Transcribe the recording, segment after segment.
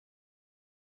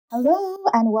Hello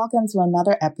and welcome to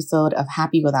another episode of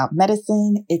Happy Without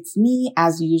Medicine. It's me,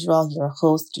 as usual, your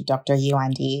host, Dr.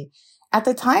 Yuandi. At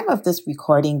the time of this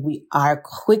recording, we are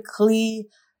quickly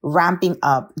ramping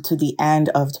up to the end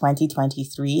of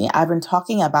 2023. I've been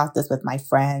talking about this with my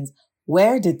friends.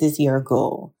 Where did this year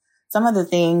go? Some of the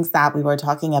things that we were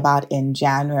talking about in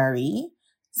January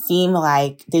seem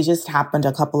like they just happened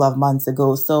a couple of months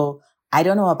ago. So I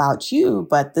don't know about you,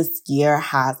 but this year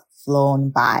has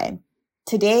flown by.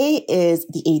 Today is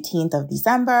the 18th of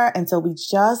December, and so we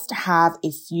just have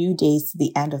a few days to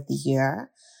the end of the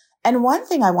year. And one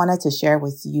thing I wanted to share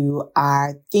with you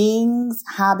are things,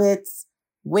 habits,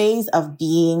 ways of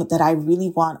being that I really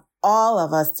want all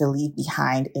of us to leave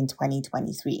behind in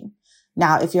 2023.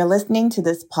 Now, if you're listening to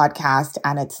this podcast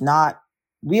and it's not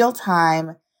real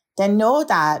time, then know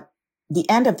that the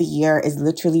end of the year is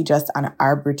literally just an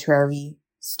arbitrary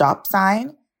stop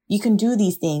sign. You can do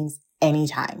these things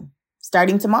anytime.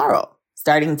 Starting tomorrow,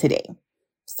 starting today.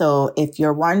 So if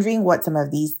you're wondering what some of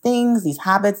these things, these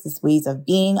habits, these ways of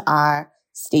being are,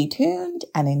 stay tuned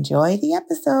and enjoy the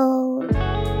episode.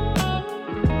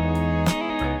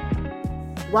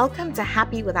 Welcome to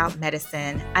Happy Without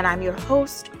Medicine, and I'm your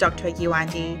host, Dr.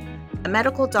 Yuandi, a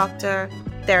medical doctor,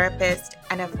 therapist,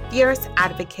 and a fierce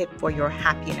advocate for your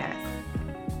happiness.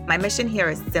 My mission here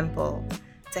is simple: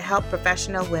 to help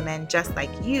professional women just like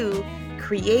you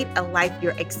create a life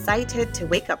you're excited to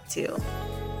wake up to.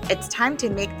 It's time to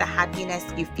make the happiness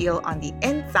you feel on the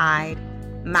inside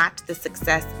match the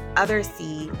success others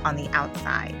see on the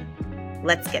outside.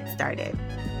 Let's get started.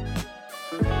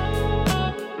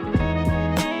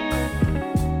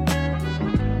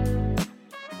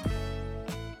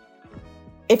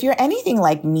 If you're anything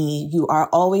like me, you are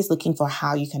always looking for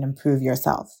how you can improve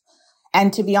yourself.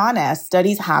 And to be honest,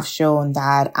 studies have shown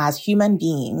that as human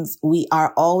beings, we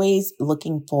are always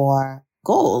looking for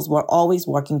goals. We're always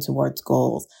working towards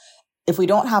goals. If we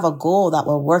don't have a goal that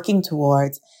we're working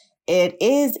towards, it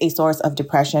is a source of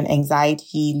depression,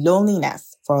 anxiety,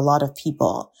 loneliness for a lot of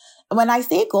people. And when I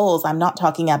say goals, I'm not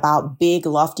talking about big,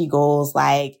 lofty goals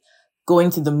like going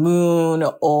to the moon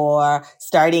or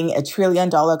starting $1 trillion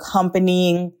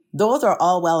company. Those are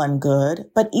all well and good.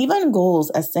 But even goals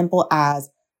as simple as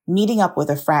meeting up with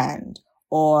a friend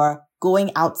or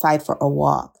going outside for a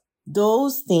walk.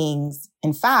 Those things,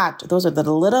 in fact, those are the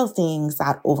little things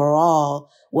that overall,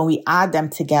 when we add them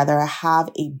together, have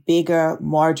a bigger,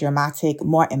 more dramatic,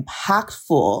 more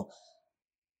impactful,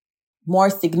 more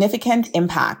significant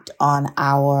impact on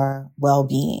our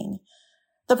well-being.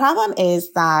 The problem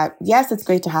is that, yes, it's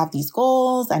great to have these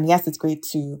goals, and yes, it's great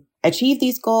to achieve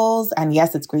these goals, and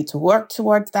yes, it's great to work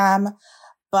towards them.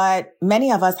 But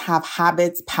many of us have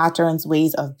habits, patterns,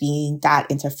 ways of being that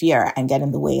interfere and get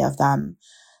in the way of them.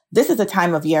 This is a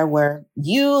time of year where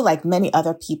you, like many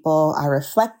other people, are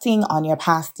reflecting on your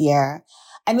past year.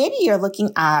 And maybe you're looking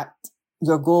at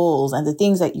your goals and the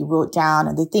things that you wrote down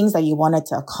and the things that you wanted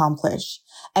to accomplish.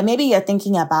 And maybe you're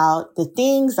thinking about the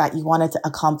things that you wanted to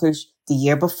accomplish the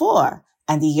year before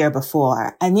and the year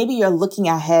before. And maybe you're looking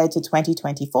ahead to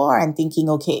 2024 and thinking,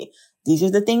 okay, these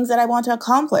are the things that I want to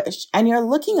accomplish. And you're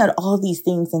looking at all these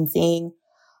things and saying,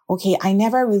 okay, I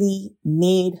never really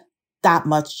made that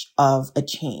much of a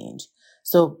change.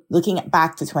 So looking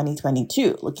back to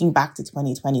 2022, looking back to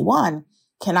 2021,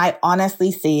 can I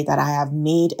honestly say that I have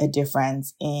made a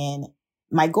difference in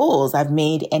my goals? I've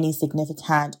made any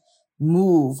significant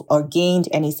move or gained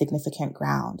any significant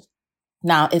ground?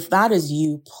 Now, if that is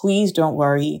you, please don't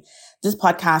worry. This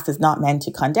podcast is not meant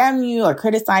to condemn you or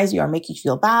criticize you or make you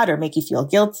feel bad or make you feel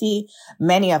guilty.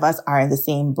 Many of us are in the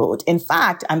same boat. In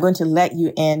fact, I'm going to let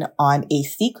you in on a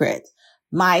secret.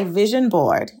 My vision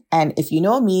board, and if you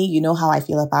know me, you know how I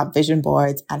feel about vision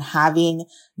boards and having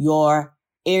your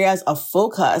areas of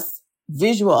focus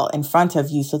visual in front of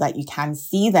you so that you can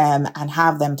see them and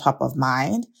have them top of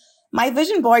mind. My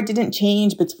vision board didn't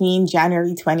change between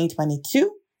January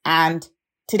 2022 and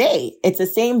today. It's the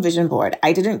same vision board.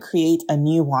 I didn't create a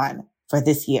new one for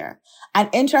this year. And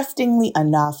interestingly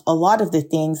enough, a lot of the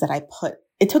things that I put,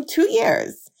 it took 2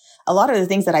 years. A lot of the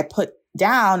things that I put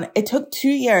down, it took 2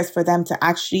 years for them to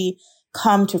actually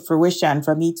come to fruition,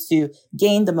 for me to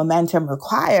gain the momentum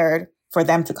required for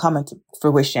them to come into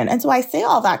fruition. And so I say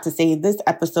all that to say this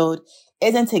episode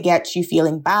isn't to get you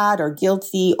feeling bad or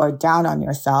guilty or down on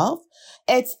yourself.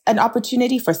 It's an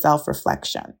opportunity for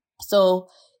self-reflection. So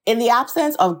in the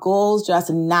absence of goals just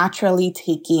naturally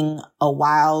taking a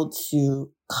while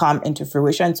to come into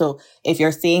fruition. So if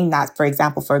you're saying that, for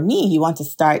example, for me, you want to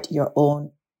start your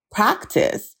own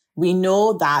practice, we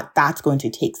know that that's going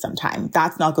to take some time.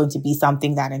 That's not going to be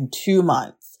something that in 2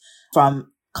 months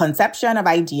from conception of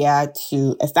idea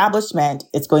to establishment,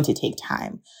 it's going to take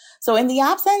time. So in the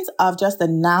absence of just the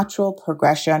natural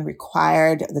progression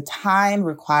required, the time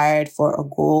required for a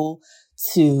goal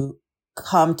to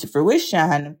come to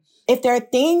fruition, if there are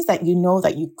things that you know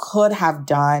that you could have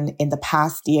done in the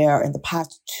past year, in the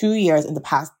past 2 years, in the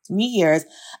past 3 years,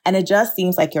 and it just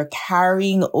seems like you're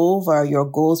carrying over your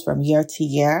goals from year to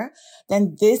year,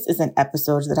 then this is an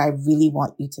episode that I really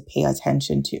want you to pay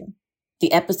attention to.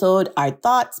 The episode are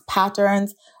thoughts,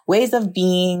 patterns, ways of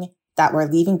being that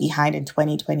we're leaving behind in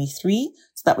 2023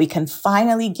 so that we can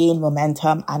finally gain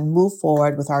momentum and move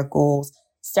forward with our goals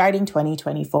starting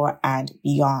 2024 and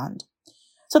beyond.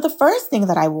 So the first thing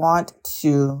that I want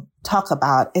to talk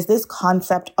about is this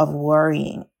concept of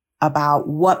worrying about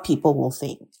what people will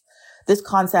think. This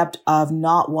concept of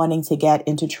not wanting to get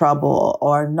into trouble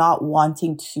or not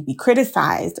wanting to be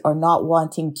criticized or not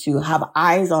wanting to have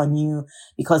eyes on you,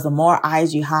 because the more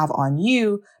eyes you have on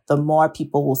you, the more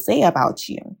people will say about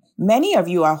you. Many of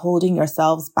you are holding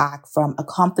yourselves back from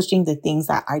accomplishing the things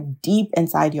that are deep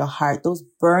inside your heart, those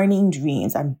burning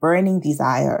dreams and burning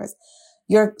desires.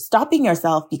 You're stopping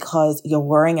yourself because you're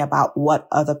worrying about what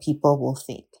other people will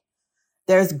think.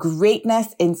 There's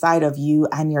greatness inside of you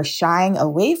and you're shying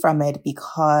away from it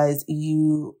because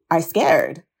you are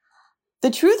scared.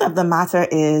 The truth of the matter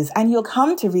is, and you'll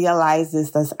come to realize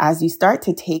this as you start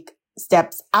to take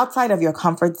steps outside of your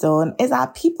comfort zone, is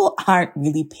that people aren't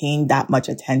really paying that much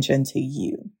attention to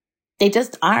you. They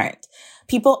just aren't.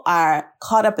 People are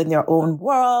caught up in their own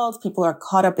worlds. People are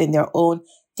caught up in their own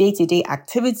day-to-day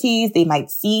activities. They might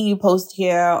see you post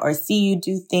here or see you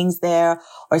do things there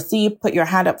or see you put your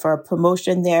hand up for a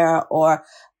promotion there or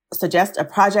suggest a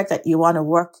project that you want to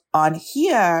work on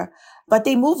here, but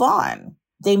they move on.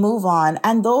 They move on.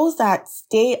 And those that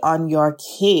stay on your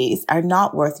case are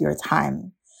not worth your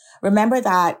time. Remember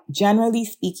that generally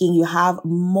speaking, you have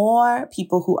more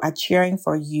people who are cheering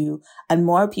for you and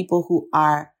more people who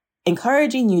are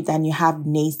encouraging you than you have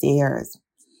naysayers.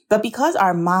 But because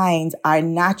our minds are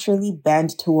naturally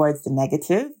bent towards the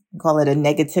negative, we call it a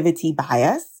negativity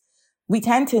bias, we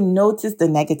tend to notice the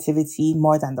negativity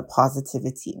more than the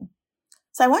positivity.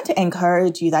 So I want to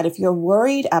encourage you that if you're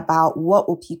worried about what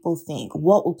will people think,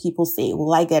 what will people say,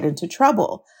 will I get into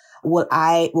trouble?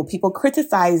 Will people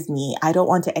criticize me? I don't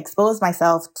want to expose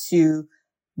myself to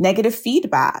negative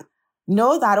feedback.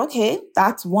 Know that, okay,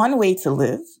 that's one way to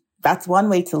live. That's one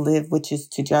way to live, which is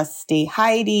to just stay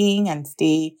hiding and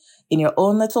stay in your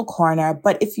own little corner.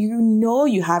 But if you know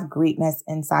you have greatness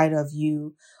inside of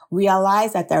you,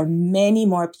 realize that there are many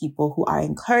more people who are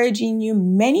encouraging you,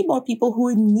 many more people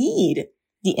who need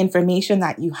the information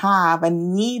that you have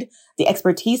and need the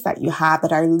expertise that you have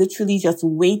that are literally just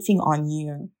waiting on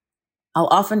you. I'll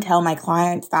often tell my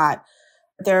clients that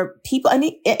there are people, and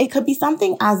it could be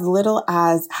something as little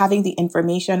as having the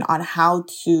information on how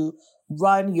to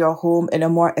run your home in a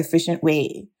more efficient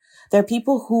way. There are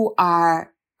people who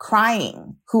are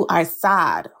crying, who are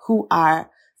sad, who are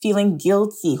feeling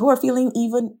guilty, who are feeling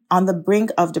even on the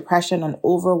brink of depression and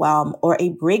overwhelm or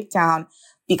a breakdown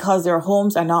because their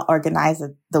homes are not organized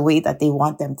the way that they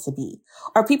want them to be.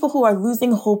 Or people who are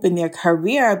losing hope in their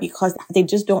career because they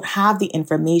just don't have the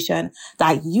information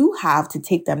that you have to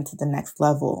take them to the next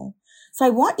level. So I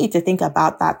want you to think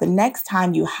about that the next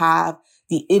time you have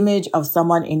the image of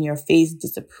someone in your face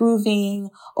disapproving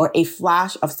or a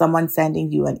flash of someone sending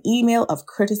you an email of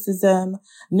criticism.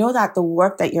 Know that the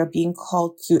work that you're being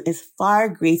called to is far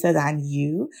greater than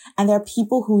you. And there are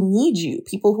people who need you,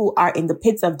 people who are in the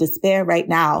pits of despair right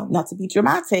now, not to be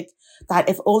dramatic, that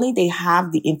if only they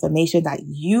have the information that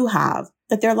you have,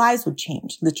 that their lives would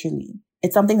change, literally.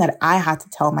 It's something that I had to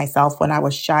tell myself when I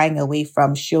was shying away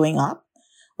from showing up,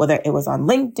 whether it was on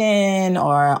LinkedIn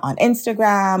or on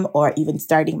Instagram or even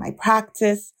starting my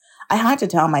practice. I had to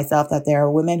tell myself that there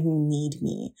are women who need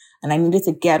me and I needed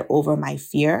to get over my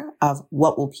fear of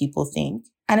what will people think.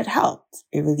 And it helped.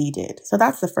 It really did. So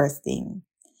that's the first thing.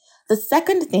 The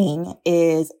second thing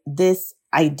is this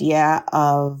idea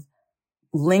of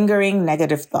lingering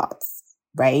negative thoughts,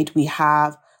 right? We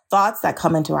have thoughts that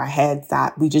come into our heads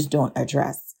that we just don't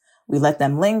address. We let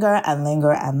them linger and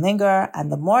linger and linger.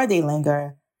 And the more they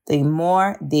linger, the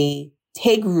more they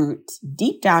take root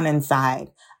deep down inside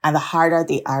and the harder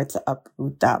they are to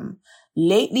uproot them.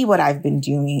 Lately, what I've been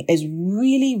doing is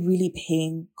really, really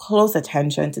paying close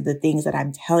attention to the things that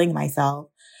I'm telling myself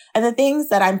and the things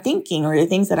that I'm thinking or the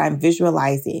things that I'm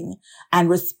visualizing and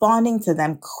responding to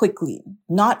them quickly,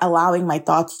 not allowing my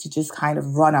thoughts to just kind of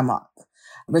run amok,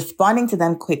 responding to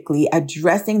them quickly,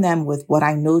 addressing them with what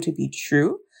I know to be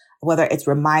true, whether it's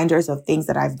reminders of things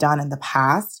that I've done in the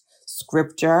past,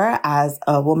 scripture as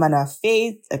a woman of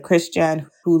faith, a Christian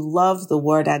who loves the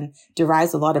word and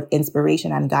derives a lot of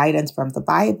inspiration and guidance from the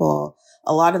Bible,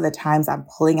 a lot of the times I'm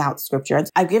pulling out scripture.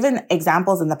 I've given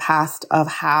examples in the past of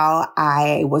how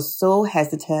I was so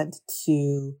hesitant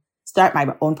to start my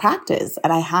own practice,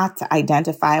 and I had to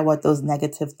identify what those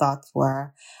negative thoughts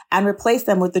were and replace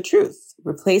them with the truth,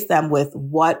 replace them with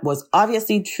what was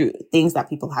obviously true, things that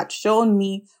people had shown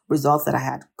me, results that I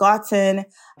had gotten.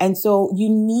 And so you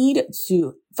need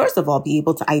to, first of all, be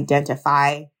able to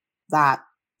identify that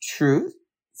truth.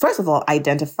 First of all,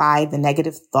 identify the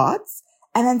negative thoughts.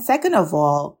 And then second of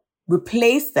all,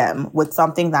 replace them with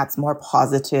something that's more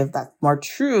positive, that's more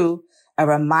true, a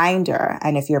reminder.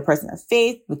 And if you're a person of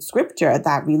faith, with scripture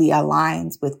that really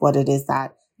aligns with what it is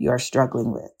that you're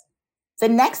struggling with. The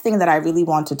next thing that I really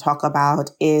want to talk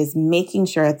about is making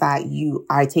sure that you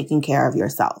are taking care of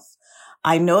yourself.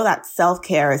 I know that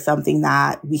self-care is something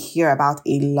that we hear about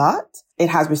a lot. It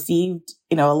has received,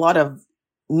 a lot of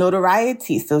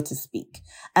notoriety, so to speak.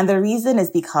 And the reason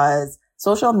is because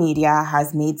social media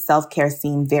has made self-care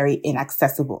seem very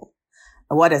inaccessible.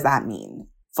 What does that mean?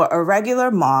 For a regular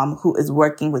mom who is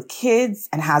working with kids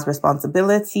and has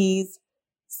responsibilities,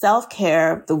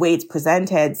 self-care, the way it's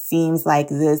presented, seems like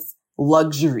this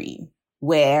luxury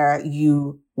where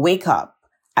you wake up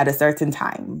at a certain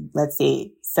time, let's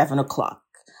say 7:00,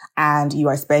 and you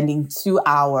are spending 2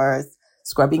 hours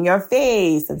scrubbing your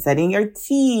face and setting your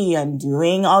tea and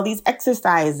doing all these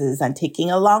exercises and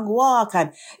taking a long walk.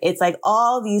 And it's like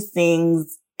all these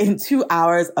things in 2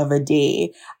 hours of a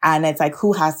day. And it's like,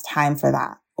 who has time for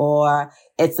that? Or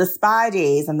it's the spa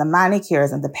days and the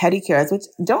manicures and the pedicures, which,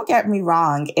 don't get me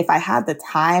wrong, if I had the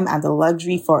time and the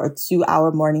luxury for a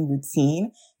 2-hour morning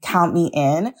routine, count me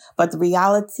in. But the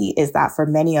reality is that for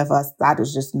many of us, that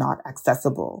is just not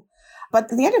accessible.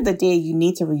 But at the end of the day, you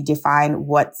need to redefine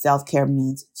what self-care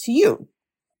means to you.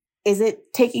 Is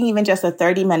it taking even just a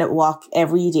 30-minute walk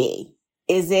every day?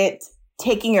 Is it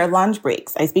taking your lunch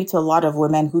breaks? I speak to a lot of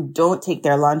women who don't take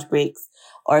their lunch breaks,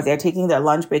 or if they're taking their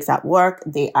lunch breaks at work,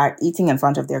 they are eating in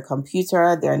front of their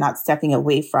computer. They're not stepping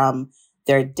away from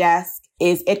their desk.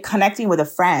 Is it connecting with a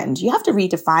friend? You have to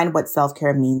redefine what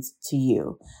self-care means to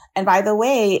you. And by the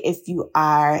way, if you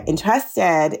are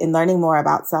interested in learning more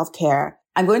about self-care,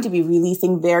 I'm going to be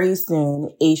releasing very soon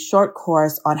a short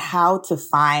course on how to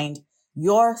find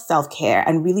your self-care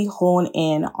and really hone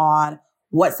in on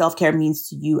what self-care means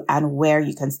to you and where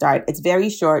you can start. It's very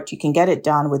short. You can get it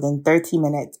done within 30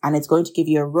 minutes, and it's going to give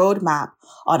you a roadmap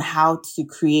on how to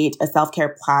create a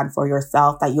self-care plan for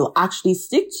yourself that you'll actually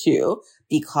stick to,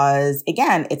 because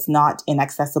again, it's not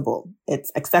inaccessible.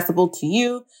 It's accessible to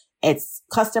you. It's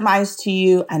customized to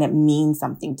you, and it means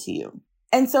something to you.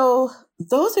 And so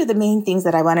those are the main things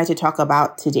that I wanted to talk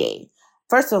about today.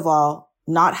 First of all,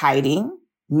 not hiding,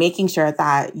 making sure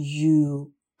that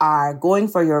you are going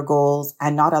for your goals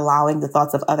and not allowing the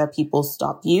thoughts of other people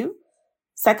stop you.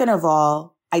 Second of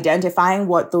all, identifying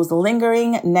what those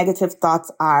lingering negative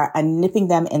thoughts are and nipping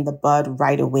them in the bud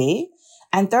right away.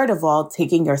 And third of all,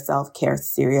 taking your self-care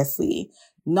seriously,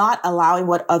 not allowing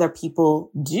what other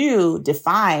people do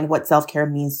define what self-care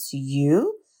means to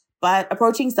you, but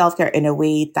approaching self-care in a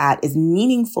way that is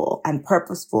meaningful and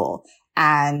purposeful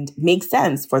and makes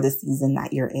sense for the season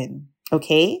that you're in.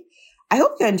 Okay? I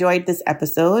hope you enjoyed this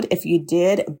episode. If you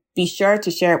did, be sure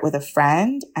to share it with a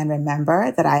friend. And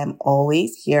remember that I am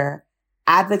always here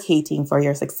advocating for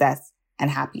your success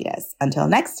and happiness. Until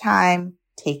next time,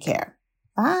 take care.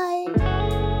 Bye.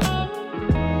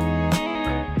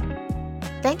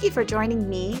 Thank you for joining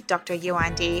me, Dr.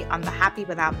 Yewande, on the Happy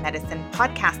Without Medicine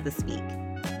podcast this week.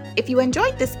 If you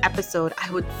enjoyed this episode,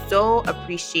 I would so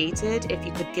appreciate it if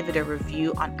you could give it a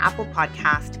review on Apple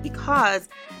Podcast, because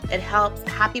it helps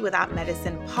Happy Without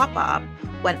Medicine pop up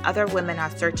when other women are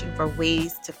searching for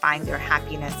ways to find their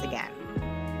happiness again.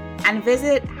 And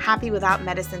visit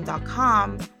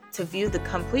happywithoutmedicine.com to view the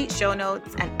complete show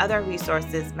notes and other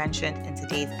resources mentioned in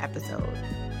today's episode.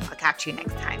 I'll catch you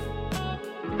next time.